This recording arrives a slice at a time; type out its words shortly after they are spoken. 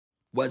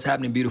What's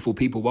happening, beautiful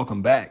people?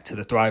 Welcome back to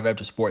the Thrive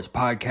After Sports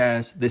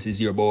podcast. This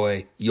is your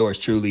boy, yours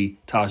truly,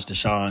 Taj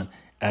Deshawn.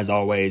 As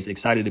always,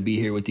 excited to be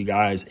here with you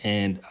guys.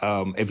 And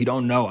if you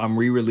don't know, I'm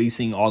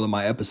re-releasing all of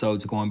my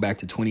episodes going back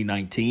to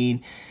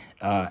 2019.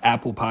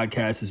 Apple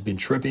Podcasts has been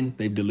tripping.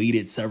 They've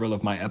deleted several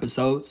of my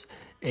episodes,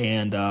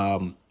 and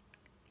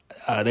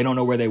they don't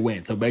know where they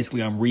went. So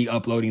basically, I'm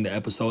re-uploading the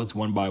episodes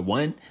one by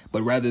one.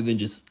 But rather than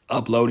just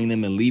uploading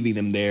them and leaving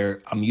them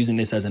there, I'm using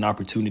this as an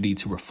opportunity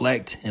to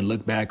reflect and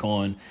look back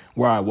on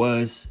where I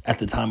was at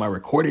the time I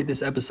recorded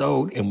this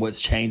episode and what's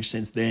changed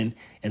since then.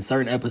 In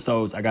certain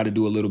episodes, I got to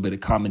do a little bit of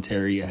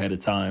commentary ahead of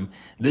time.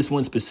 This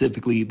one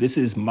specifically,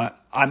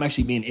 I'm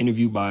actually being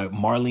interviewed by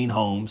Marley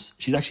Holmes.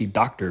 She's actually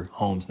Dr.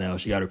 Holmes now.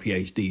 She got her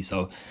PhD.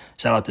 So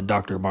shout out to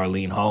Dr.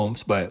 Marley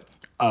Holmes. But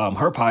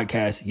her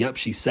podcast, Yep,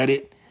 She Said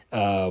It.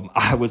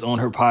 I was on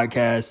her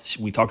podcast.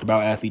 We talked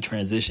about athlete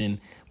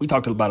transition. We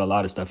talked about a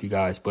lot of stuff, you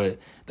guys. But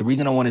the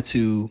reason I wanted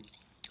to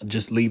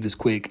just leave this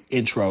quick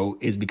intro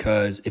is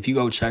because if you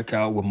go check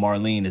out what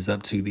Marlene is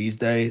up to these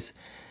days,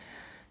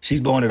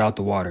 she's blowing it out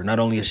the water. Not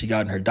only has she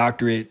gotten her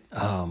doctorate,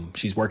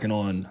 she's working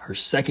on her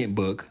second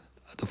book.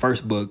 The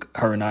first book,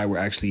 her and I were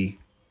actually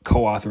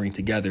co-authoring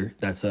together.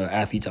 That's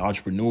Athlete to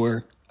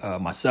Entrepreneur.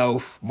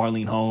 Myself,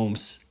 Marlene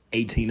Holmes,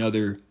 18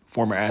 other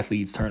former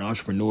athletes turned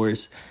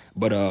entrepreneurs.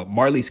 But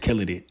Marley's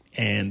killing it.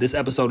 And this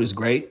episode is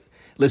great.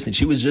 Listen,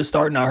 she was just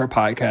starting out her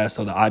podcast,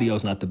 so the audio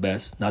is not the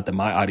best. Not that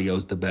my audio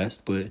is the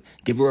best, but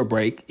give her a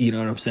break. You know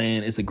what I'm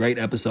saying? It's a great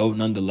episode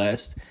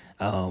nonetheless.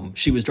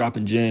 She was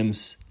dropping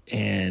gems,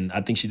 and I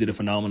think she did a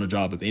phenomenal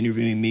job of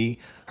interviewing me.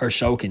 Her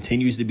show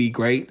continues to be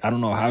great. I don't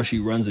know how she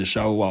runs a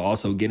show while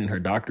also getting her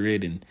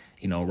doctorate and,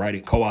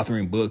 writing,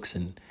 co-authoring books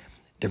and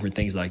different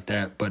things like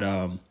that. But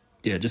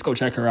yeah, just go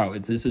check her out.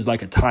 This is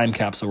like a time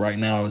capsule right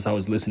now as I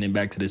was listening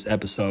back to this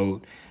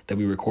episode that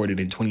we recorded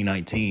in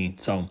 2019.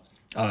 So,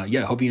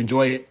 yeah, hope you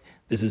enjoy it.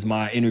 This is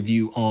my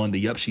interview on the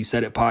Yup, She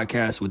Said It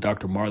podcast with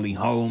Dr. Marley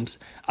Holmes.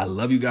 I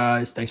love you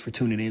guys. Thanks for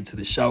tuning in to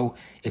the show.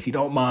 If you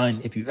don't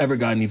mind, if you've ever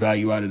got any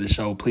value out of the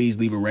show, please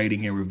leave a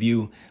rating and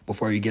review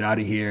before you get out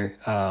of here.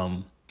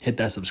 Hit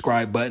that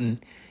subscribe button.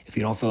 If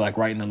you don't feel like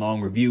writing a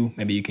long review,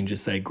 maybe you can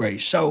just say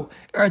great show,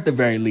 or at the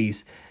very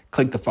least,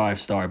 click the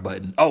 5-star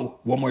button. Oh,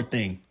 one more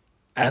thing.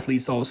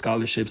 Athlete Soul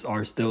scholarships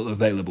are still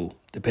available.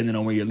 Depending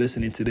on where you're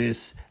listening to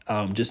this,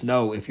 just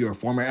know if you're a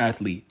former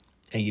athlete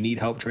and you need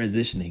help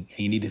transitioning and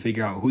you need to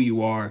figure out who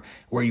you are,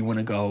 where you want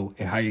to go,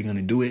 and how you're going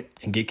to do it,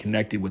 and get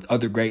connected with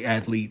other great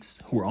athletes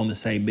who are on the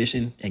same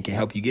mission and can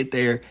help you get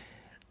there,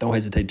 don't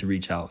hesitate to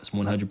reach out. It's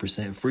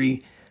 100%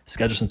 free.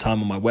 Schedule some time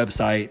on my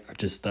website, or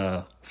just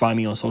find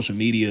me on social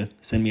media,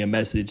 send me a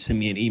message, send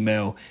me an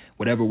email.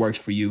 Whatever works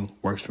for you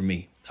works for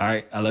me. All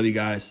right. I love you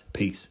guys.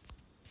 Peace.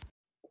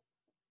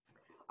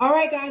 All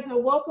right, guys, now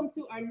welcome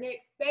to our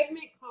next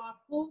segment called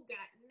Who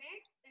Got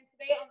Next? And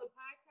today on the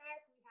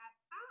podcast, we have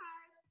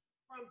Taj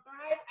from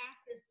Thrive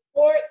After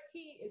Sports.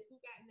 He is Who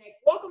Got Next.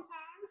 Welcome,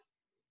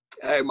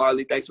 Taj. Hey,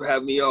 Marley, thanks for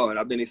having me on.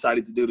 I've been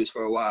excited to do this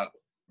for a while.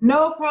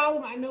 No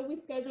problem. I know we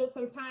scheduled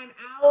some time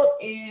out,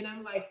 and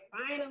I'm like,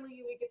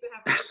 finally, we get to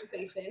have a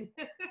conversation.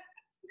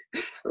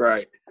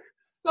 Right.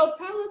 So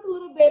tell us a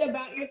little bit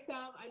about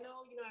yourself. I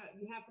know,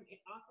 you have some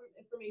awesome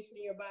information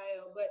in your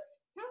bio, but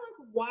tell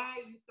us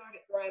why you started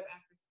Thrive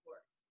After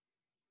Sports.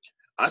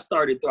 I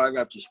started Thrive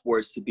After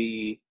Sports to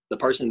be the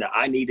person that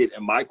I needed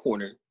in my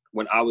corner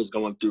when I was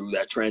going through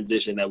that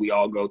transition that we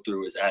all go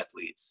through as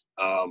athletes.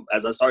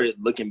 As I started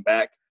looking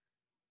back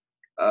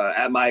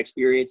at my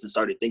experience and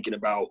started thinking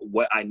about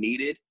what I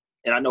needed,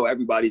 and I know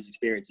everybody's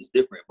experience is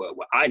different, but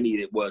what I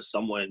needed was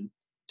someone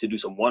to do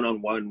some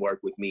one-on-one work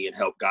with me and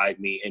help guide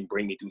me and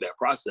bring me through that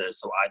process.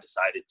 So I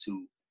decided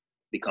to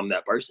become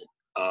that person.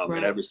 Right.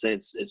 And ever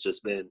since, it's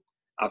just been,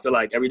 I feel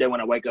like every day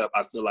when I wake up,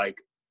 I feel like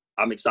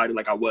I'm excited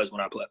like I was when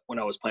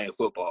I was playing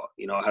football.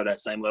 I have that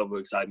same level of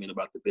excitement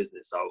about the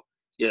business. So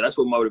yeah, that's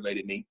what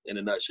motivated me in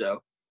a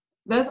nutshell.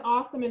 That's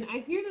awesome. And I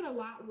hear that a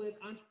lot with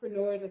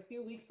entrepreneurs. A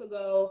few weeks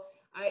ago,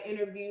 I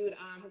interviewed,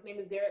 his name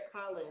is Derek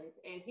Collins,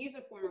 and he's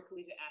a former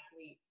collegiate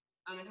athlete.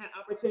 And had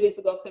opportunities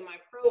to go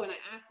semi-pro, and I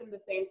asked him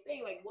the same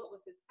thing, like what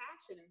was his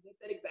passion? And he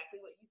said exactly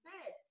what you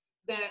said,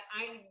 that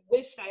I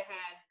wished I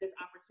had this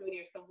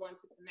opportunity or someone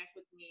to connect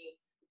with me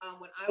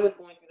when I was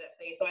going through that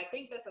phase. So I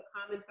think that's a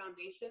common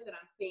foundation that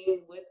I'm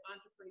seeing with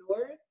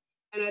entrepreneurs,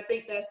 and I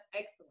think that's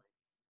excellent.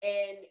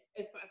 And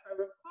if I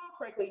recall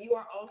correctly, you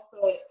are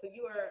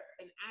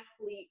an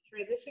athlete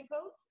transition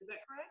coach, is that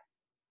correct?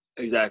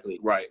 Exactly,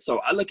 right.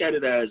 So I look at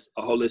it as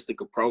a holistic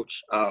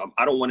approach.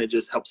 I don't want to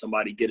just help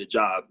somebody get a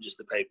job just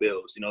to pay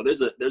bills.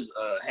 There's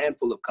a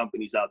handful of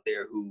companies out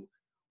there who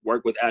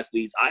work with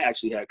athletes. I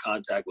actually had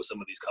contact with some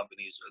of these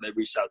companies, or they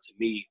reached out to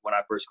me when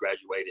I first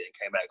graduated and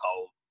came back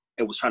home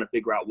and was trying to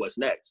figure out what's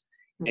next.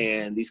 Mm-hmm.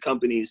 And these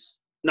companies,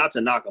 not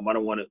to knock them, I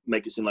don't want to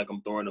make it seem like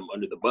I'm throwing them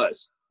under the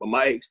bus, but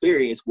my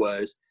experience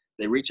was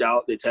they reach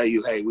out, they tell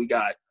you, hey, we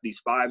got these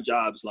 5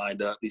 jobs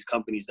lined up, these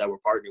companies that we're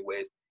partnering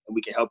with, and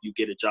we can help you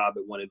get a job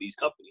at one of these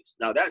companies.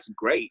 Now, that's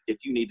great if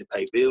you need to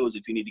pay bills,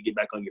 if you need to get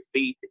back on your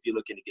feet, if you're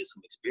looking to get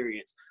some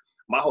experience.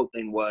 my whole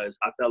thing was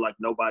I felt like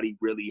nobody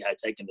really had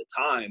taken the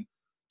time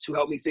to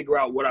help me figure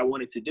out what I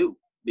wanted to do,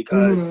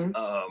 because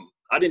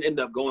I didn't end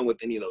up going with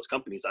any of those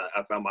companies.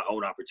 I found my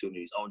own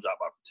opportunities, own job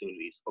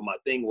opportunities. But my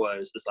thing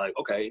was, it's like,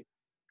 okay,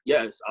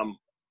 yes, I'm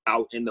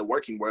out in the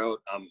working world.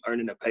 I'm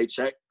earning a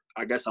paycheck.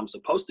 I guess I'm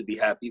supposed to be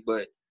happy,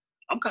 but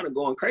I'm kind of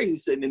going crazy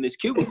sitting in this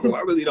cubicle.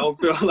 I really don't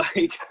feel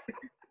like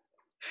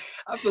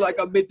I feel like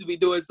I'm meant to be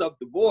doing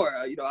something more.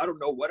 I don't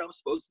know what I'm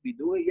supposed to be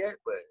doing yet,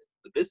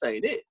 but this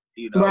ain't it,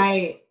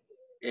 Right.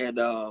 And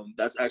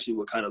that's actually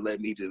what kind of led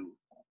me to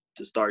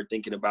start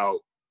thinking about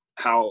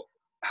how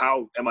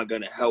am I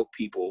going to help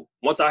people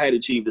once I had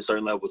achieved a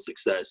certain level of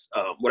success.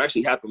 What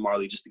actually happened,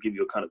 Marley, just to give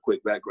you a kind of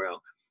quick background,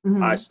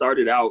 I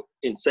started out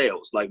in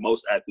sales like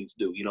most athletes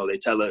do. They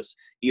tell us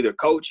either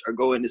coach or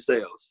go into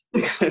sales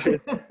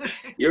because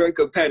you're a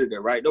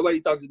competitor, right? Nobody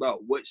talks about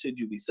what should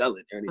you be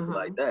selling or anything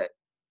like that.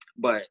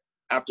 But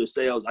after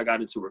sales, I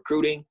got into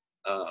recruiting,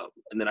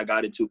 and then I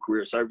got into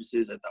career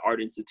services at the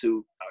Art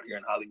Institute out here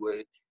in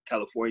Hollywood,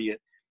 California.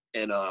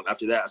 And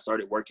after that, I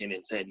started working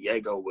in San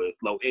Diego with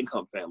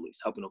low-income families,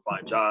 helping them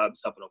find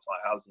jobs, helping them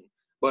find housing.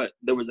 But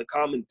there was a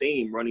common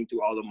theme running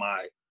through all of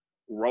my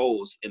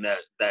roles, and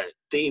that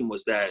theme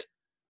was that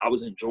I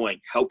was enjoying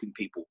helping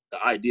people.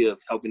 The idea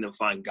of helping them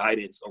find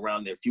guidance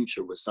around their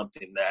future was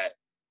something that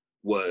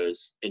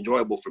was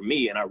enjoyable for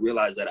me, and I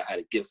realized that I had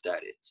a gift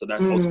at it. So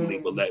that's ultimately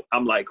what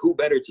I'm like, who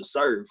better to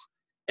serve?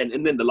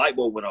 And then the light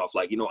bulb went off,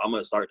 like, I'm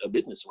going to start a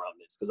business around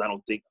this, because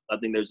I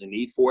think there's a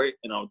need for it,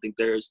 and I don't think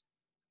there's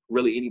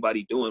really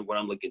anybody doing what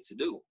I'm looking to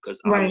do, because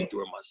I went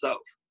through it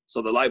myself.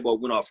 So the light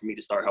bulb went off for me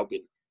to start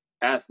helping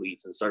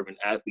athletes and serving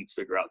athletes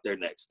figure out their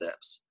next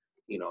steps,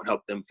 and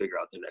help them figure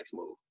out their next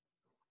move.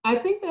 I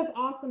think that's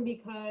awesome,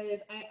 because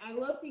I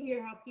love to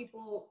hear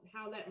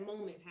how that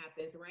moment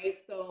happens, right?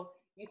 So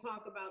you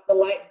talk about the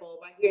light bulb,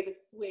 I hear the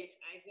switch,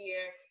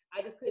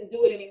 I just couldn't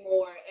do it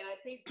anymore. And I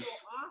think so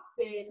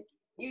often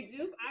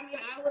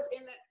I was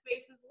in that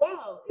space as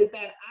well, is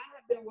that I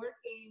have been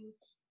working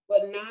for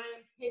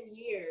 9-10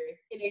 years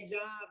in a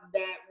job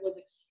that was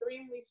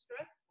extremely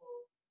stressful,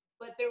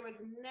 but there was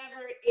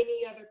never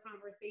any other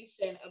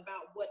conversation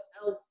about what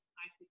else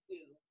I could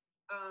do.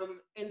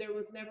 And there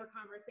was never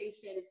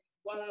conversation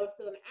while I was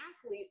still an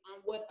athlete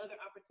on what other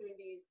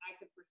opportunities I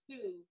could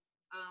pursue,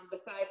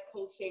 besides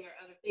coaching or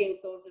other things.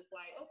 So it was just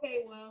like,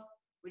 okay, well,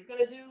 we're just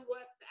going to do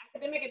what the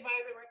academic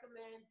advisor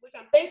recommends, which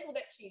I'm thankful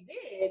that she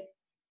did,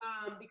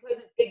 because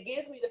it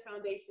gives me the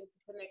foundation to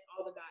connect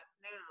all the dots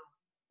now.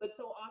 But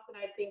so often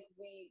I think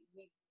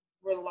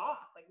we're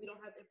lost, like we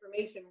don't have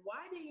information.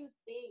 Why do you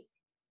think,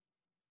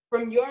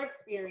 from your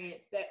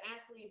experience, that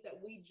athletes that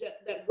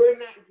we're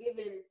not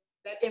given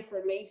that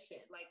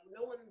information? Like,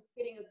 no one's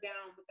sitting us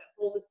down with that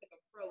holistic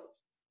approach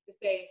to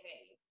say,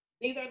 hey,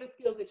 these are the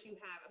skills that you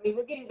have. I mean,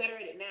 we're getting better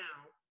at it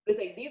now. To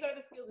say, these are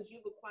the skills that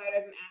you've acquired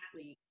as an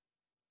athlete.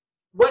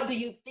 What do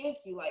you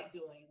think you like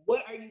doing?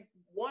 What are you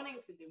wanting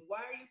to do?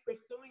 Why are you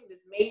pursuing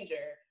this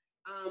major?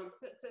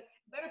 To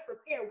better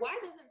prepare. Why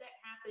doesn't that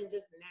happen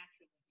just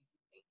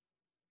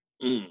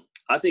naturally?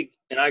 I think,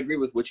 and I agree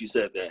with what you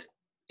said, that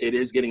it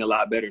is getting a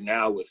lot better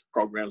now with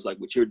programs like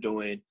what you're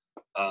doing,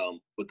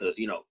 with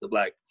the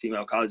Black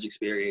female college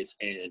experience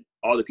and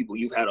all the people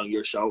you've had on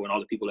your show and all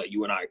the people that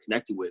you and I are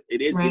connected with.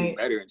 It is getting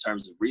better in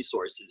terms of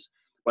resources.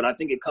 But I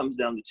think it comes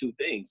down to two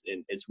things.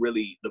 And it's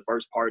really, the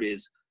first part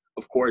is,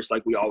 of course,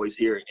 like we always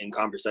hear in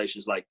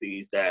conversations like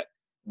these, that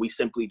we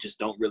simply just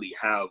don't really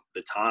have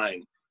the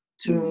time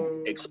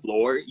to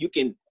explore.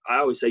 I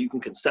always say you can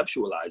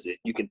conceptualize it.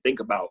 You can think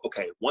about,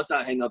 okay, once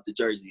I hang up the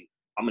jersey,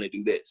 I'm going to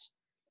do this.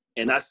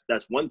 And that's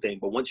one thing.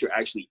 But once you're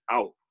actually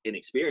out and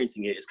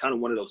experiencing it, it's kind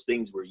of one of those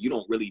things where you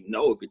don't really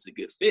know if it's a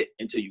good fit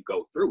until you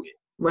go through it.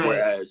 Right.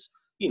 Whereas,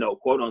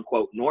 quote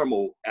unquote,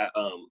 normal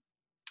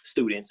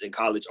students in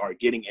college are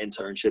getting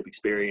internship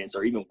experience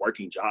or even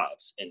working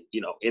jobs and,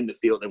 in the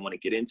field they want to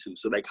get into.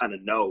 So they kind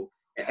of know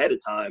ahead of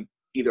time,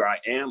 either I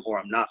am or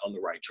I'm not on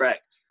the right track.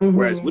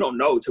 Whereas we don't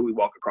know until we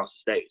walk across the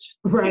stage.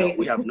 Right.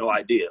 We have no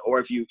idea. Or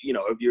if you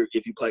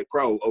play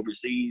pro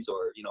overseas,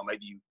 or,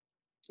 maybe you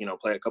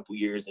play a couple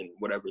years in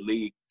whatever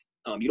league,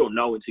 you don't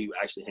know until you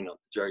actually hang up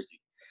the jersey.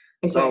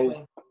 Exactly.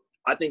 So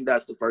I think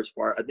that's the first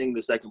part. I think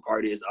the second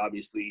part is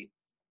obviously,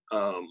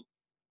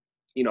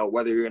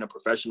 whether you're in a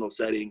professional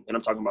setting, and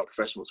I'm talking about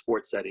professional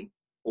sports setting,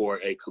 or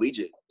a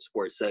collegiate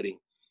sports setting,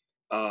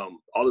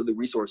 all of the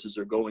resources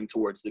are going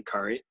towards the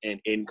current and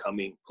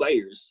incoming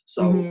players.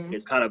 So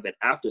it's kind of an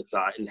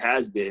afterthought, and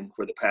has been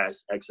for the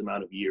past X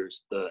amount of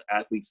years. The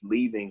athletes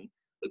leaving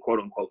the quote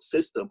unquote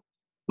system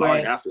are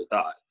an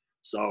afterthought.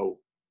 So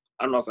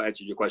I don't know if I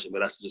answered your question, but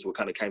that's just what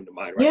kind of came to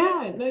mind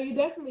now. No, you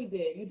definitely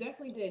did.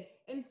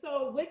 And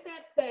so with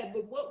that said,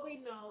 with what we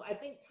know, I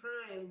think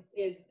time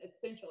is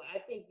essential. I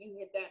think you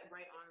hit that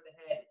right on the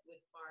head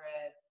as far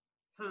as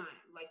time.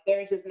 Like,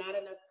 there's just not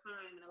enough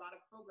time, and a lot of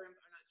programs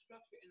are not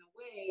structured in a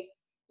way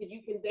that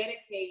you can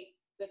dedicate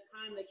the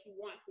time that you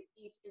want to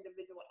each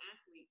individual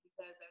athlete,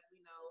 because as we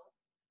know,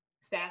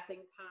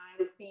 staffing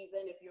time,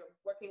 season, if you're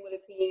working with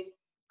a team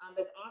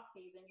that's off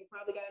season, you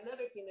probably got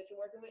another team that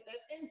you're working with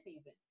that's in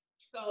season.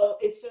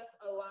 So it's just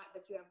a lot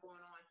that you have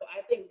going on. So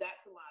I think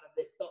that's a lot of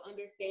it. So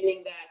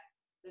understanding that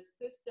the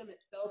system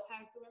itself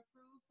has to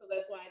improve. So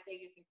that's why I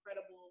think it's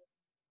incredible,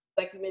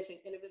 like you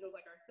mentioned, individuals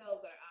like ourselves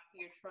that are out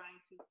here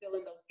trying to fill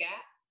in those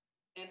gaps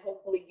and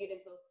hopefully get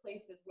into those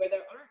places where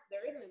there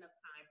isn't enough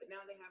time, but now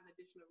they have an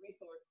additional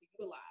resource to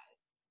utilize.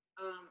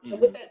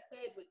 And with that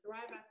said, with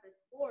Thrive After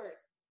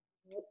Sports,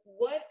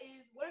 what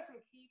are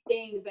some key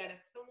things that if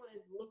someone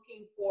is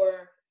looking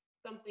for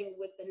something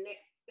with the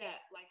next step,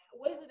 like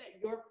what is it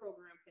that your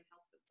program can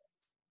help them with?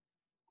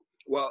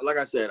 Well, like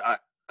I said, I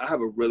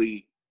have a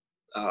really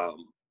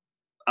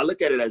I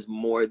look at it as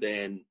more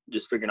than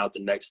just figuring out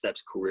the next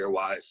steps career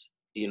wise,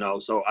 you know.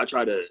 So I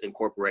try to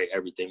incorporate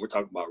everything. We're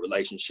talking about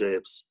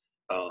relationships,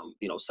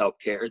 you know,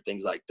 self-care,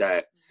 things like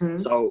that. Mm-hmm.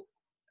 So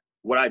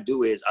what I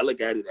do is I look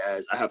at it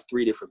as I have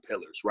three different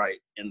pillars, right?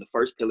 And the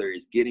first pillar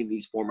is getting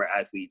these former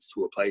athletes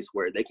to a place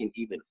where they can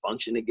even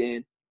function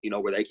again, you know,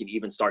 where they can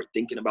even start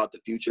thinking about the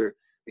future.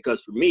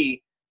 Because for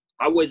me,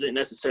 I wasn't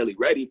necessarily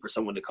ready for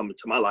someone to come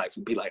into my life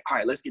and be like, all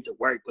right, let's get to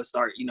work. Let's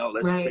start, you know,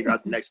 let's Right. figure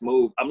out the next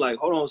move. I'm like,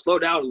 hold on, slow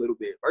down a little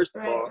bit. First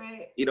of all,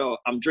 Right. you know,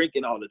 I'm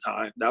drinking all the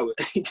time. That would,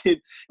 can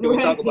we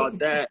talk about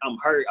that? I'm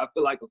hurt. I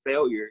feel like a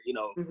failure. You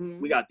know,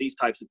 Mm-hmm. we got these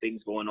types of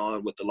things going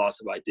on with the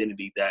loss of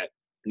identity that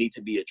need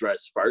to be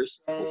addressed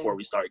first before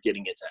we start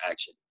getting into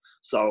action.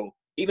 So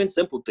even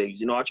simple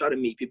things, you know, I try to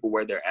meet people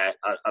where they're at.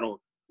 I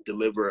don't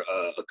deliver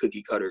a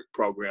cookie cutter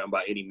program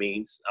by any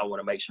means. I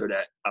want to make sure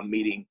that I'm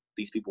meeting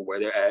these people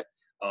where they're at.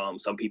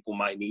 Some people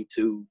might need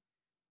to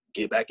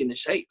get back into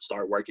shape,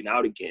 start working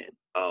out again.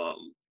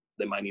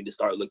 They might need to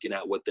start looking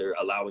at what they're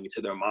allowing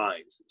into their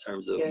minds in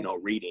terms of, you know,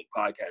 reading,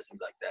 podcasts,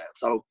 things like that.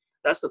 So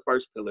that's the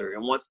first pillar.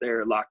 And once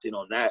they're locked in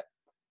on that,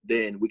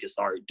 then we can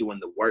start doing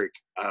the work.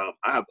 I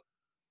have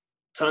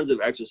tons of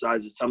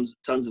exercises,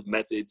 tons of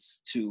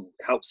methods to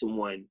help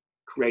someone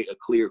create a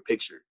clear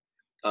picture.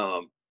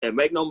 And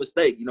make no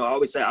mistake, you know, I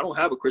always say I don't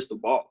have a crystal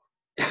ball.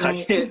 Right.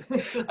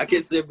 I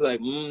can't sit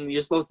like,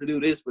 you're supposed to do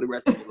this for the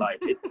rest of your life.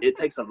 It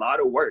takes a lot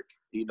of work,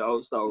 you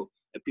know. So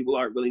if people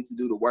aren't willing to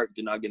do the work,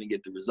 they're not going to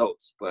get the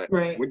results. But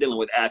we're dealing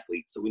with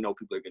athletes, so we know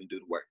people are going to do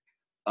the work.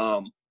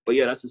 But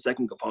yeah, that's the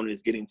second component,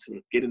 is getting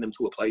them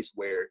to a place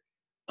where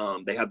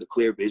they have the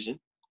clear vision.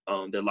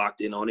 They're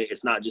locked in on it.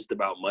 It's not just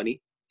about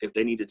money. If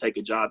they need to take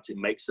a job to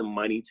make some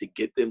money to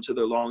get them to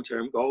their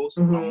long-term goals,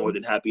 I'm more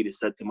than happy to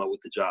set them up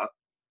with the job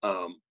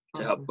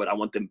to help. But I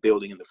want them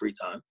building in the free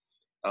time.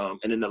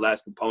 And then the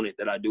last component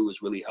that I do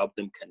is really help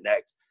them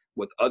connect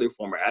with other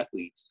former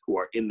athletes who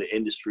are in the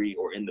industry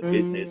or in the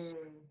business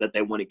that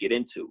they want to get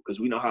into, because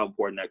we know how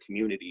important that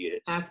community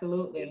is.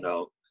 Absolutely. You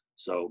know,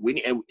 so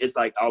and it's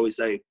like I always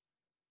say,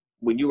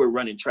 when you were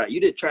running track, you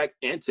did track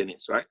and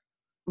tennis, right?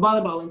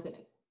 Volleyball and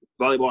tennis.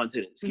 Volleyball and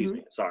tennis, excuse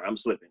me. Sorry, I'm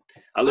slipping.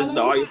 I listen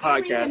to all your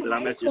podcasts and I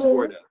mess your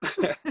sport up.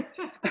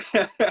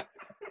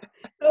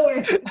 Don't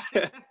worry.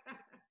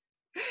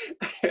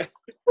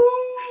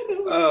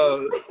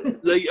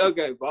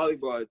 Okay,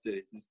 volleyball and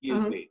tennis,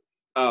 excuse me.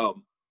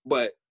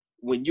 But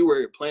when you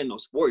were playing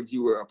those sports,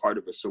 you were a part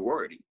of a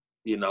sorority,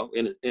 you know,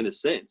 in a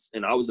sense.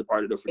 And I was a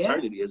part of the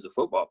fraternity as a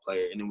football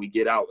player. And then we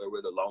get out and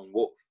we're the lone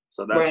wolf.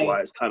 So that's why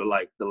it's kind of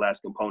like the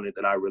last component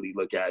that I really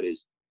look at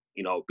is,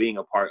 you know, being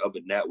a part of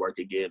a network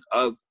again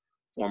of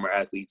former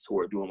athletes who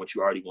are doing what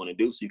you already want to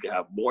do, so you can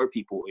have more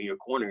people in your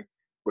corner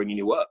bringing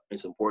you up and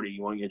supporting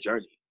you on your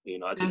journey. You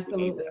know, I think we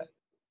need that.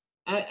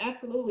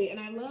 Absolutely. And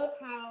I love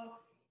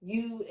how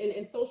you,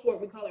 in social work,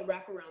 we call it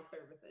wraparound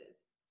services.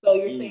 So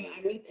you're saying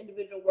I meet the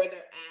individual where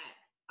they're at.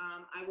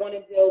 I want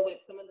to deal with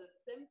some of the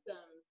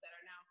symptoms that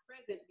are now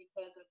present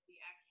because of the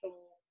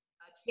actual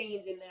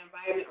change in the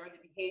environment or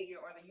the behavior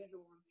or the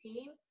usual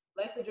routine.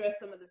 Let's address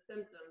some of the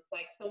symptoms,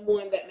 like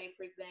someone that may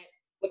present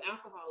with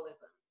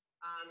alcoholism.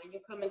 And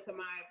you come into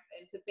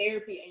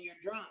therapy and you're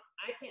drunk.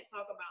 I can't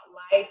talk about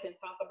life and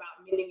talk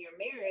about mending your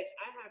marriage.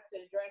 I have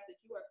to address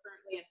that you are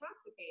currently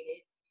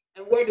intoxicated.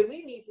 And where do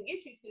we need to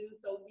get you to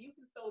so you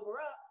can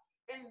sober up,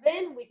 and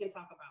then we can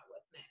talk about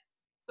what's next.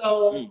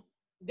 So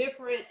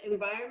different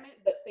environment,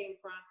 but same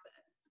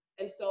process.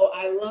 And so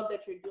I love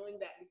that you're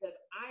doing that, because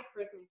I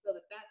personally feel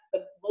that that's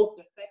the most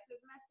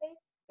effective method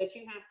that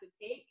you have to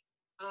take,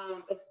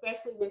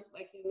 especially when,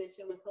 like you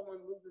mentioned, when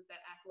someone loses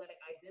that athletic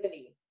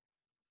identity.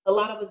 A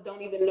lot of us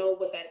don't even know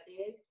what that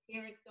is.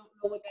 Parents don't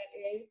know what that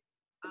is.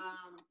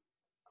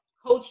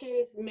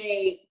 Coaches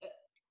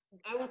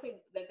I won't say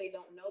that they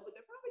don't know, but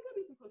there probably could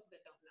be some coaches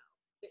that don't know.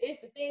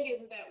 The thing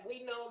is that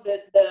we know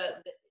the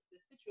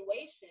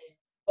situation,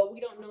 but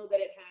we don't know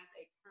that it has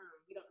a term.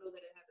 We don't know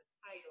that it has a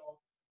title.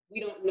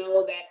 We don't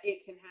know that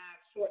it can have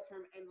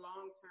short-term and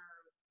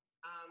long-term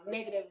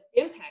negative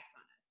impact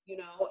on us, you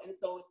know? And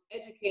so it's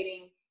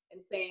educating and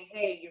saying,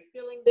 hey, you're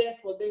feeling this.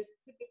 Well, this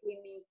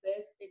typically means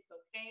this. It's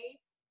okay.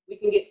 We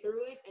can get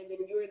through it. And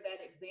then you're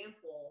that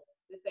example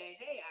to say,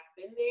 hey, I've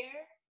been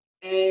there.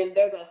 And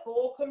there's a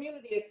whole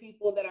community of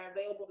people that are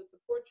available to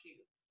support you.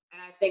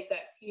 And I think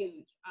that's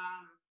huge.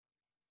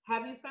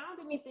 Have you found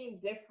anything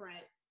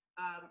different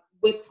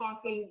with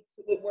working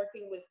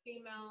with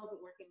females,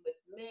 with working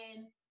with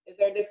men? Is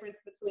there a difference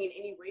between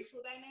any racial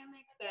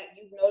dynamics that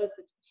you've noticed,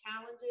 the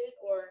challenges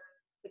or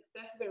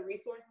successes or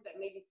resources that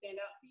maybe stand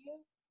out to you?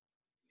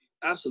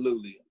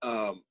 Absolutely.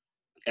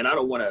 And I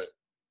don't want to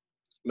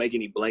make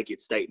any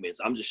blanket statements.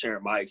 I'm just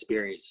sharing my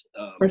experience.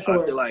 For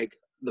sure. I feel like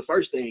the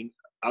first thing,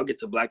 I'll get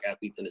to Black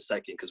athletes in a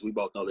second, because we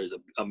both know there's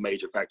a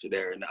major factor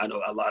there. And I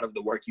know a lot of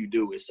the work you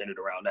do is centered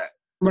around that,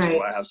 which is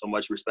why I have so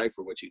much respect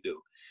for what you do.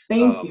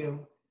 Thank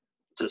you.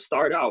 To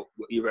start out,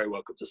 you're very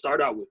welcome. To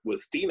start out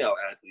with female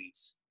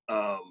athletes,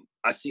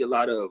 I see a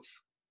lot of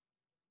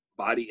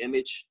body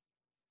image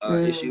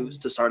issues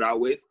to start out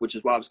with, which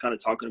is why I was kind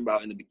of talking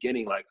about in the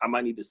beginning, like I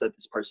might need to set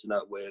this person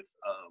up with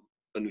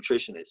a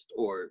nutritionist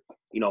or,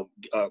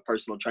 a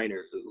personal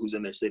trainer who's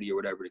in their city or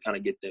whatever, to kind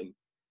of get them,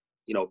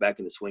 back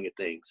in the swing of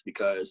things.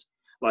 Because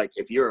like,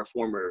 if you're a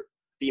former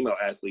female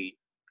athlete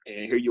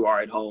and here you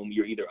are at home,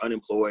 you're either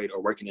unemployed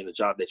or working in a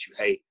job that you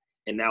hate.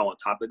 And now on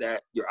top of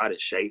that, you're out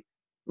of shape,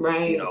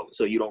 right?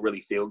 So you don't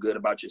really feel good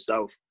about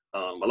yourself.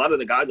 A lot of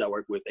the guys I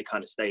work with, they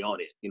kind of stay on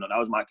it. That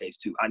was my case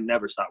too. I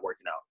never stopped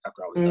working out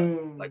after I was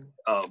done. Like,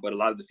 but a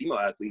lot of the female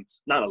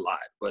athletes, not a lot,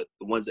 but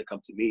the ones that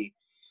come to me,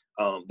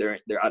 they're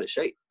out of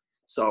shape.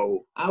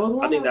 So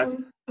I think that's,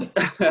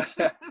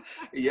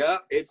 yeah,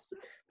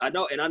 I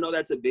know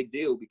that's a big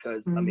deal,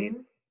 because I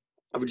mean,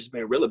 I've just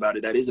been real about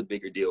it. That is a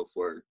bigger deal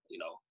for,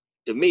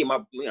 if me,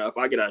 if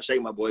I get out of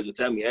shape, my boys will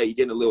tell me, hey, you're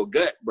getting a little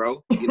gut,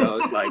 bro.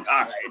 It's like,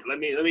 all right, let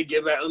me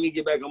get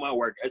back on my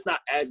work. It's not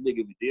as big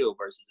of a deal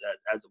versus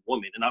as a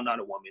woman. And I'm not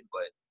a woman,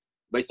 but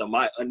based on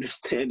my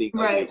understanding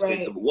of the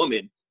experience of a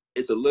woman,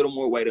 it's a little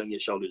more weight on your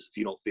shoulders if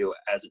you don't feel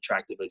as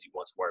attractive as you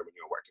once were when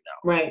you're working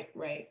out.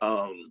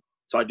 Right.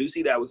 So I do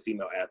see that with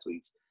female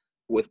athletes.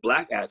 With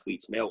Black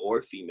athletes, male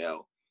or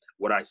female,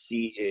 what I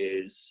see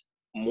is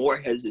more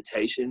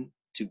hesitation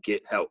to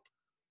get help.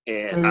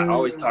 And I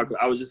always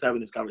I was just having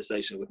this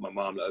conversation with my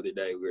mom the other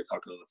day. We were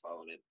talking on the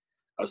phone, and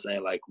I was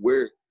saying, like,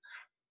 we're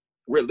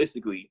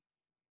realistically,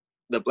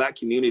 the Black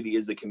community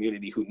is the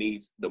community who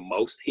needs the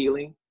most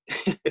healing.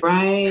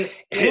 Right.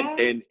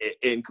 and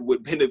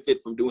would benefit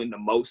from doing the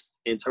most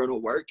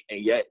internal work.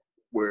 And yet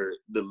we're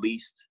the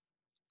least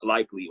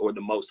likely or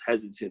the most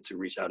hesitant to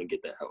reach out and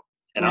get that help.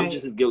 And I'm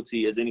just as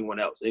guilty as anyone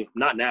else. And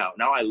not now.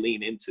 Now I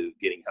lean into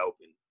getting help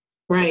and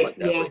stuff like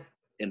that. But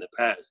in the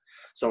past,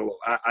 so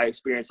I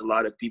experience a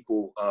lot of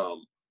people.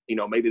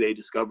 Maybe they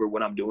discover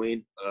what I'm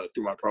doing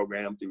through my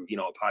program, through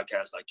a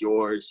podcast like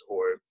yours,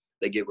 or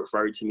they get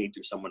referred to me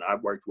through someone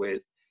I've worked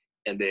with.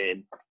 And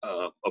then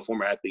a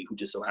former athlete who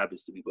just so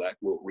happens to be Black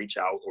will reach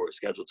out or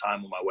schedule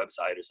time on my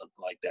website or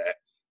something like that,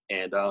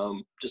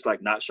 and just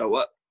like not show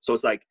up. So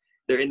it's like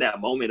they're in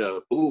that moment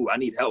of, ooh, I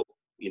need help.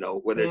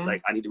 Whether it's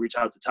like I need to reach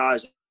out to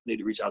Taj, I need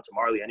to reach out to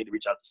Marley, I need to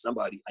reach out to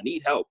somebody. I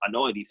need help. I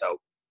know I need help.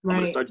 I'm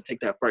gonna start to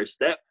take that first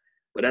step,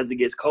 but as it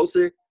gets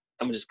closer,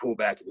 I'm gonna just pull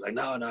back and be like,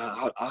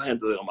 no, I'll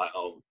handle it on my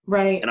own.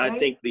 Right. And I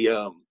think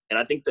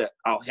that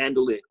I'll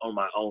handle it on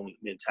my own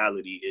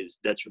mentality is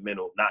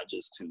detrimental, not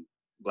just to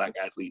Black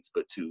athletes,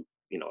 but to,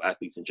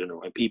 athletes in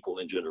general and people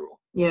in general.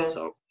 Yeah.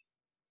 So.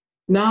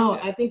 No,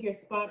 I think you're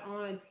spot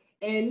on.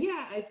 And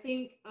I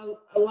think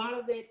a lot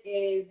of it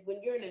is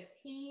when you're in a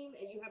team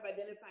and you have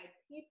identified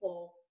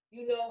people,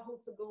 you know who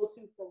to go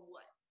to for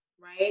what,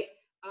 right?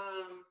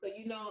 So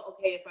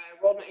okay, if I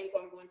roll my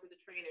ankle, I'm going to the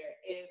trainer.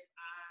 If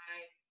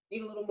I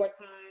need a little more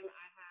time,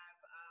 I have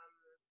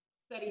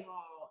study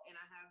hall, and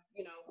I have,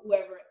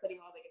 whoever at study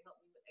hall that can help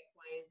me with X,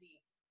 Y, and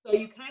Z. So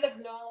you kind of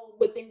know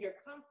within your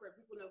comfort,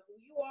 people know who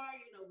you are,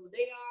 you know who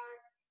they are,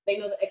 they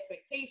know the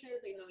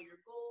expectations, they know your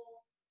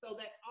goals. So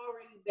that's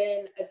already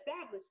been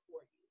established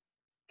for you.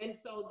 And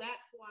so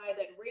that's why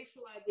that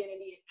racial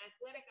identity and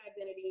athletic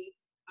identity,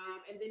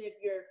 and then if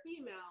you're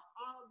female,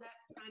 all of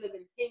that's kind of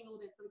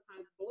entangled and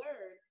sometimes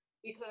blurred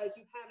because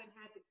you haven't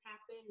had to tap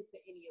into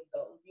any of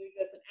those. You're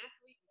just an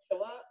athlete, you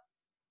show up,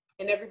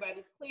 and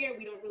everybody's clear.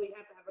 We don't really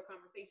have to have a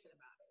conversation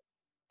about it.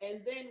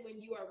 And then when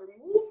you are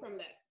removed from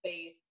that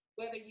space,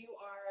 whether you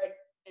are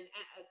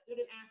a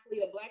student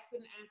athlete, a Black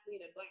student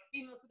athlete, a Black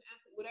female student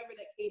athlete, whatever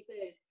that case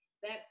is,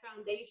 that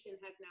foundation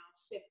has now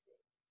shifted.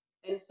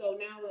 And so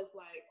now it's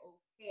like,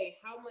 okay,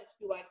 how much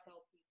do I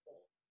tell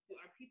people?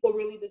 Are people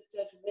really this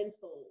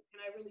judgmental? Can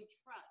I really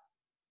trust?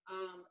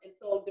 And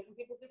so different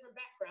people's different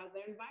backgrounds,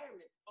 their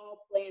environments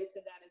all play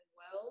into that as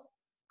well.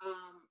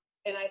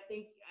 And I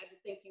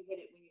just think you hit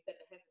it when you said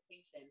the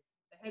hesitation.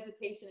 The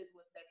hesitation is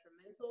what's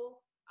detrimental.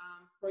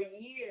 For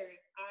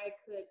years, I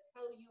could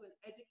tell you and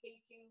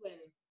educate you and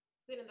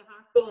sit in the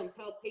hospital and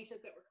tell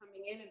patients that were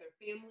coming in and their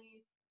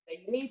families that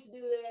you need to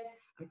do this.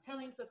 I'm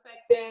telling you it's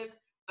effective.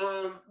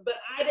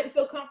 But I didn't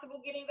feel comfortable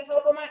getting the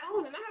help on my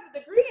own. And I have a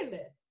degree in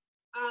this.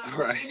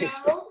 Right.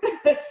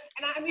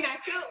 And I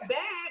felt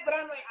bad, but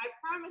I'm like, I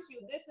promise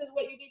you, this is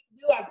what you need to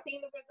do. I've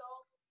seen the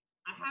results.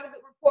 I have a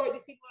good rapport with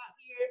these people out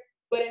here.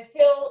 But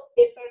until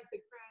it started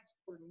to crash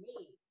for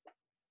me,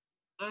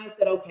 I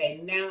said,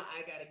 okay, now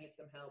I got to get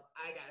some help.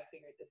 I got to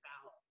figure this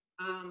out.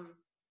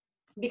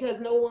 Because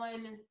no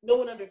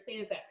one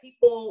understands that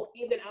people,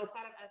 even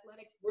outside of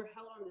athletics, we're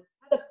held on this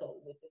pedestal,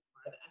 which is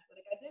part of the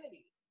athletic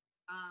identity.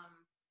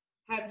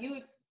 have you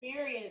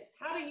experienced,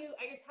 how do you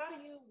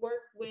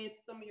work with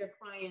some of your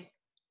clients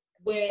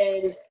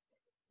when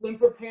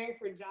preparing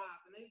for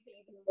jobs? I know you say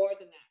you do more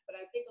than that, but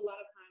I think a lot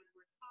of times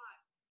we're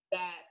taught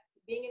that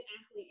being an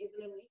athlete is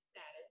an elite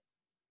status.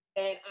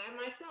 And I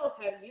myself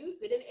have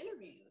used it in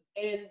interviews.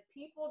 And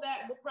people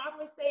that would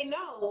probably say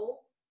no,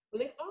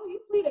 when they, oh, you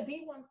played a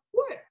D1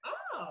 sport.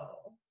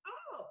 Oh,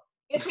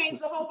 it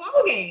changed the whole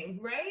ball game,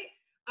 right?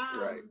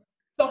 Right.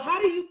 So how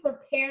do you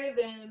prepare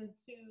them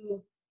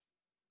to,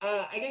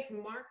 I guess,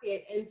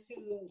 market and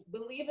to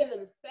believe in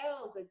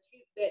themselves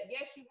that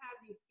yes, you have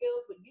these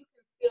skills, but you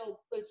can still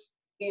push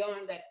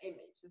beyond that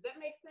image? Does that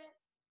make sense?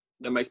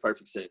 That makes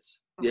perfect sense.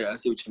 Yeah, I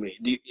see what you mean.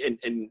 Do you,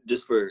 and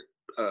just for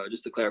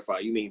just to clarify,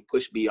 you mean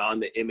push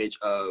beyond the image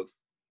of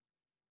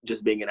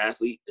just being an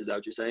athlete? Is that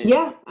what you're saying?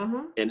 Yeah.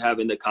 And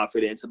having the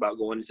confidence about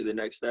going into the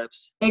next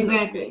steps?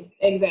 Exactly.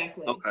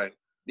 Okay.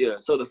 Yeah.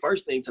 So the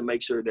first thing to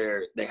make sure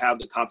they have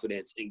the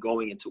confidence in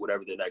going into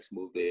whatever the next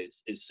move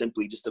is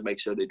simply just to make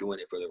sure they're doing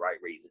it for the right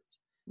reasons.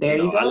 There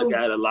you go. I look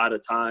at a lot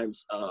of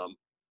times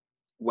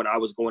when I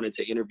was going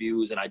into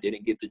interviews and I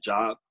didn't get the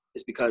job,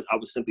 it's because I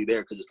was simply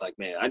there because it's like,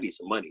 man, I need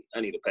some money.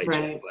 I need a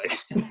paycheck.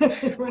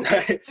 Right.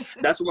 Like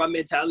that's what my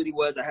mentality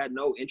was. I had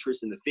no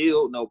interest in the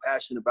field, no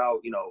passion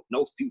about,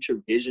 no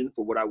future vision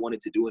for what I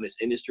wanted to do in this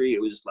industry.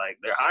 It was just like,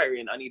 they're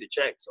hiring, I need a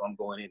check, so I'm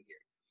going in here.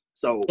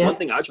 So one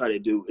thing I try to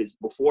do is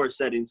before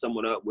setting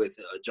someone up with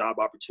a job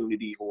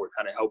opportunity or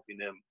kind of helping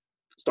them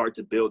start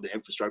to build the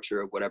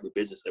infrastructure of whatever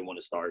business they want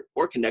to start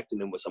or connecting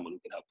them with someone who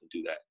can help them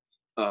do that.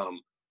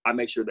 I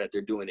make sure that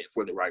they're doing it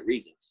for the right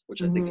reasons,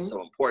 which I think is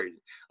so important.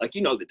 Like,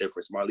 the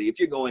difference, Marley. If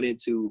you're going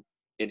into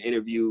an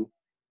interview,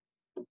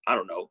 I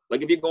don't know,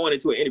 like if you're going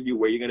into an interview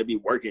where you're going to be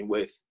working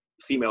with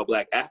female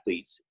Black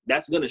athletes,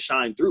 that's going to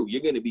shine through.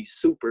 You're going to be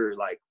super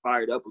like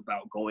fired up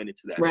about going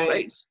into that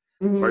space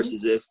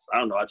versus if, I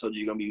don't know, I told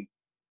you you're going to be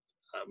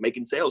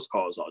making sales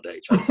calls all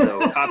day, trying to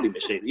sell a copy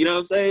machine. You know what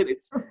I'm saying?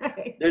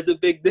 There's a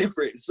big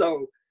difference.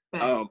 So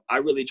I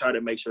really try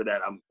to make sure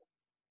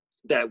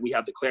that we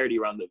have the clarity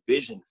around the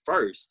vision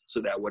first,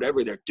 so that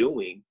whatever they're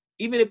doing,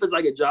 even if it's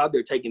like a job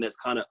they're taking that's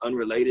kind of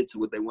unrelated to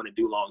what they want to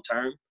do long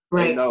term,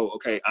 they know,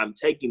 okay, I'm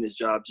taking this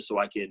job just so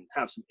I can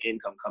have some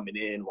income coming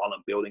in while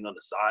I'm building on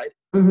the side.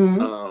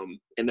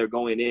 And they're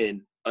going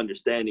in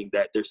understanding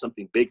that there's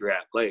something bigger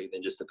at play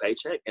than just a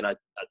paycheck. And I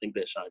think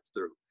that shines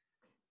through.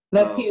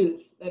 That's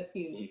huge.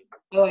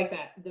 I like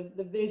that.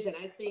 The vision.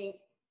 I think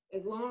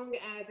as long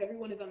as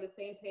everyone is on the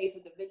same page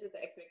with the vision,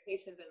 the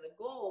expectations, and the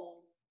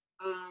goals,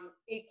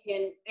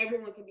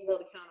 everyone can be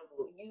held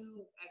accountable.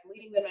 You, as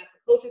leading them, as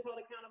the coach, is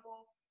held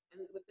accountable,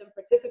 and with them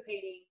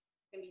participating,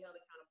 can be held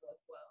accountable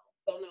as well.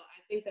 So no, I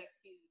think that's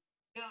huge.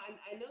 Now,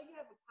 I know you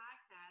have a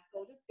podcast,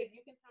 so just if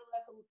you can tell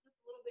us just a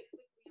little bit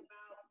quickly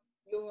about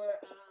your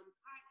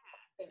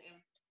podcast and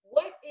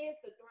what is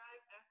the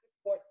Thrive After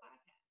Sports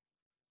podcast?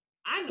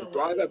 I know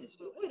what it is,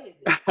 but what is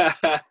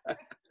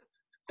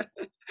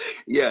it?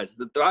 Yes,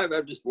 the Thrive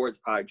After Sports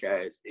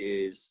podcast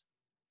is,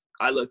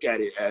 I look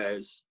at it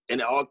as, and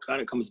it all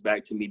kind of comes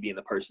back to me being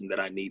the person that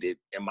I needed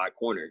in my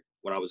corner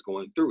when I was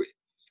going through it.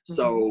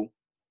 So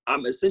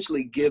I'm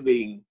essentially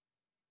giving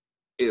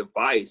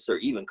advice or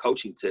even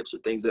coaching tips or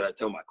things that I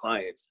tell my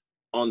clients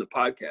on the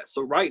podcast.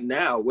 So right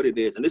now, what it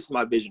is, and this is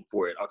my vision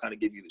for it, I'll kind of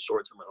give you the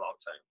short term and long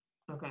term.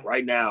 Okay.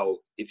 Right now,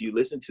 if you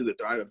listen to the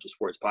Thrive After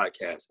Sports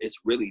podcast, it's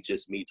really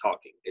just me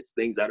talking. It's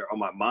things that are on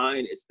my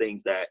mind. It's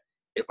things that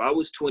if I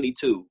was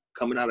 22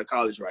 coming out of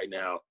college right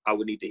now, I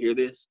would need to hear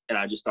this. And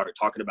I just started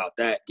talking about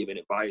that, giving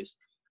advice.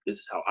 This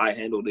is how I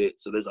handled it.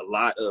 So there's a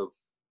lot of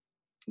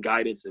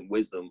guidance and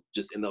wisdom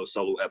just in those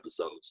solo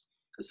episodes.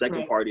 The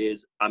second part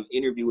is I'm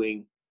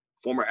interviewing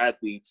former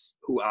athletes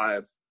who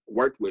I've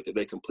worked with, if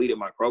they completed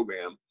my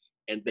program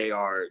and they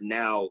are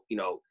now,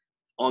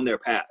 on their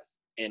path.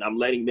 And I'm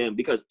letting them,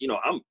 because,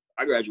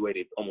 I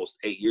graduated almost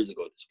 8 years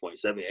ago at this point,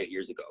 7, 8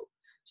 years ago.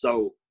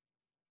 So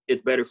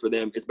it's better for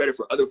them. It's better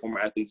for other former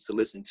athletes to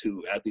listen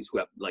to athletes who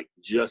have like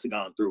just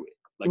gone through it.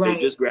 Like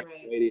they just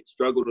graduated,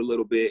 struggled a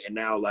little bit. And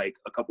now like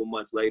a couple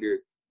months later,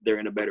 they're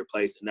in a better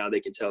place and now they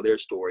can tell their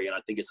story. And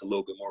I think it's a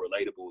little bit more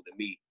relatable than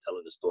me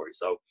telling the story.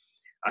 So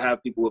I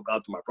have people who have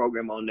gone through my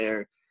program on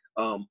there.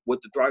 What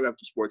the Thrive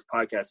After Sports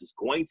podcast is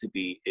going to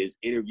be is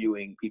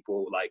interviewing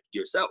people like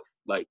yourself.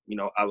 Like,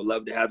 I would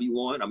love to have you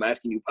on. I'm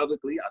asking you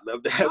publicly. I'd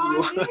love to have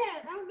you on.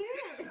 I'm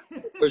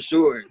there. For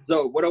sure.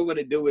 So what I'm going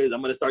to do is I'm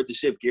going to start to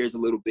shift gears a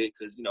little bit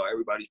because,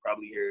 everybody's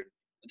probably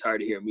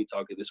tired of hearing me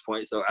talk at this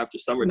point. So after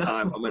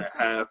summertime, I want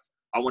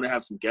to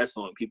have some guests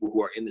on, people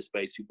who are in the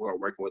space, people who are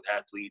working with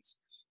athletes.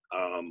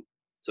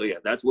 So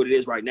yeah, that's what it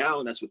is right now.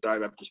 And that's what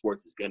Thrive After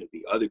Sports is going to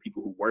be. Other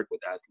people who work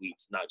with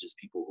athletes, not just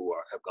people who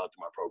have gone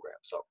through my program.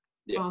 So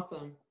yeah.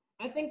 Awesome.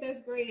 I think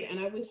that's great.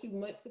 And I wish you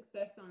much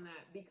success on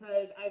that,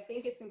 because I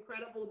think it's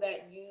incredible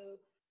that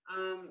you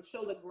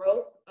show the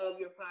growth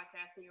of your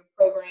podcast and your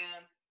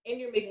program,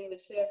 and you're making the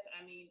shift.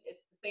 I mean,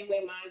 it's the same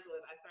way mine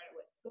was. I started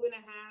 2.5,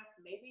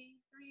 maybe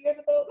 3 years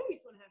ago, maybe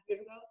 2.5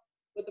 years ago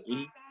with the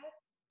podcast.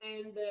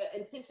 And the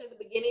intention at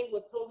the beginning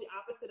was totally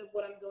opposite of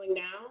what I'm doing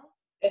now.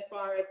 as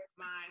far as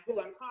who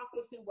I'm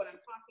talking to, what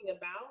I'm talking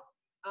about.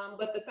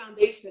 But the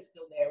foundation is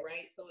still there,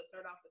 right? So it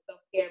started off with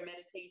self-care,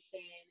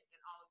 meditation, and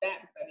all of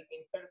that because I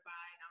became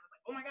certified. And I was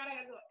like, oh my God, I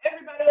got to tell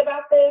everybody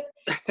about this.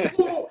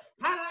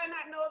 How did I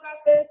not know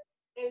about this?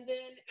 And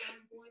then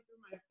going through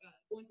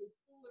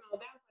school and all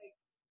that, I was like,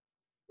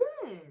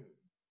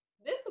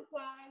 this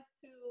applies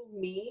to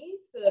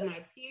me, to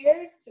my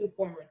peers, to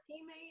former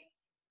teammates.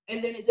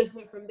 And then it just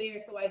went from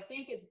there. So I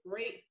think it's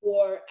great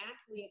for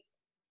athletes,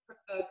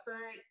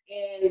 current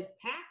and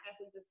past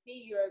athletes, to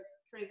see your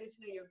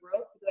transition and your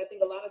growth, because I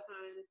think a lot of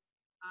times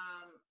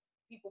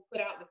people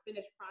put out the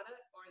finished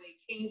product or they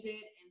change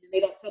it and then they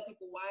don't tell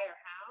people why or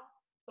how.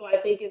 So I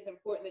think it's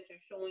important that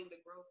you're showing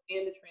the growth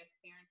and the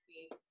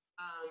transparency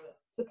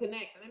to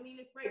connect. And I mean,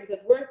 it's great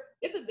because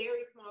it's a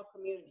very small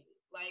community.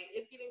 Like,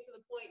 it's getting to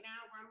the point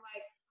now where I'm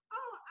like,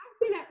 oh, I've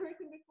seen that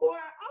person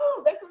before.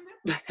 Oh, that's on that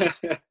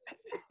person.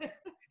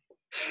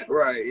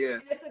 Right,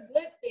 yeah. And it's a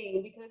good thing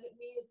because it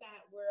means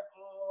that we're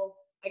all,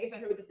 I guess I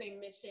heard, with the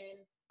same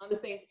mission, on the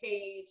same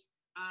page.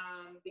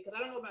 Because I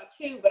don't know about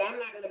you, but I'm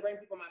not going to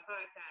bring people on my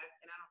podcast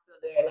and I don't feel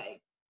they're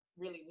like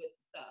really with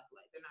stuff.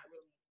 Like, they're not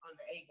really on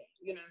their A game.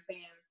 You know what I'm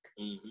saying?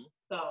 Mm-hmm.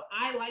 So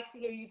I like to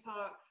hear you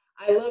talk.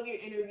 I love your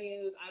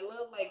interviews. I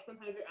love, like,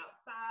 sometimes you're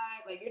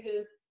outside, like you're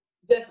just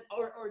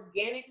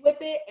organic with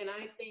it, and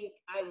I think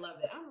I love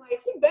it. I'm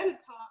like, you better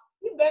talk.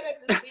 You better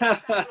just be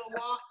outside on a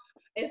walk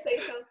and say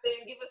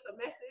something, give us a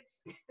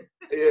message.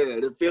 Yeah,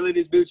 the feeling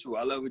is mutual.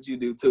 I love what you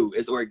do too.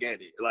 It's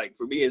organic. Like,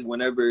 for me, it's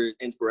whenever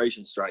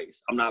inspiration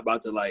strikes. I'm not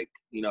about to, like,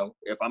 you know,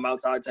 if I'm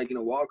outside taking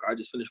a walk or I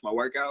just finished my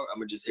workout, I'm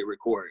gonna just hit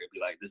record and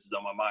be like, this is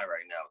on my mind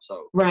right now.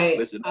 So right,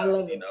 listen, I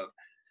love it. You know,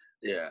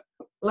 yeah,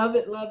 love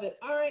it.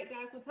 All right,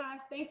 guys. So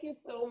Tosh, thank you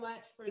so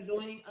much for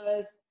joining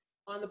us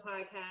on the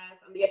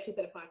podcast, on the She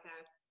Said It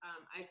podcast.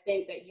 I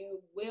think that you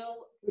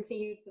will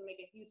continue to make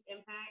a huge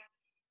impact.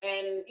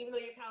 And even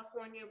though you're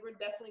California, we're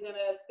definitely going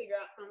to figure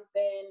out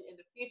something in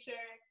the future.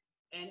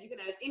 And you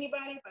can ask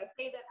anybody. If I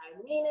say that, I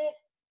mean it.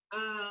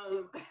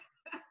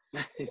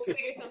 We'll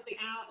figure something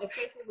out,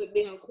 especially with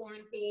being on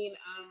quarantine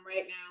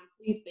right now.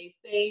 Please stay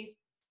safe.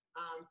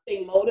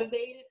 Stay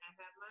motivated. I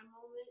have my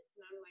moments,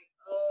 and I'm like,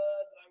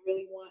 do I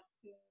really want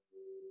to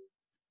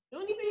do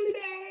anything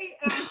today?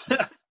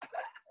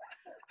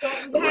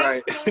 Don't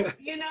have to,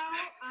 you know.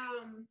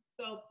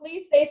 So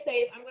please stay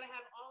safe. I'm going to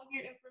have all of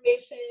your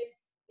information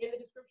in the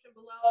description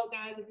below,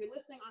 guys. If you're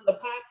listening on the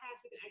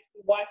podcast, you can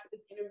actually watch this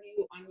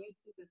interview on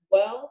YouTube as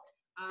well.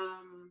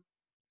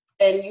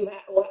 And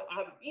I'll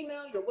have your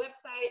email, your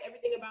website,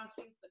 everything about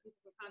you, so that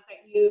people can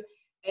contact you.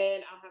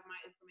 And I'll have my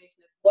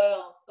information as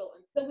well. So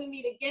until we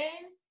meet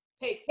again,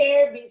 take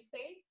care, be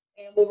safe,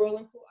 and we'll roll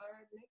into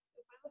our next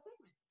and final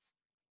segment.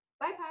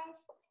 Bye, Tosh.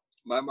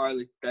 Bye,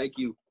 Marley. Thank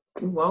you.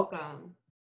 You're welcome.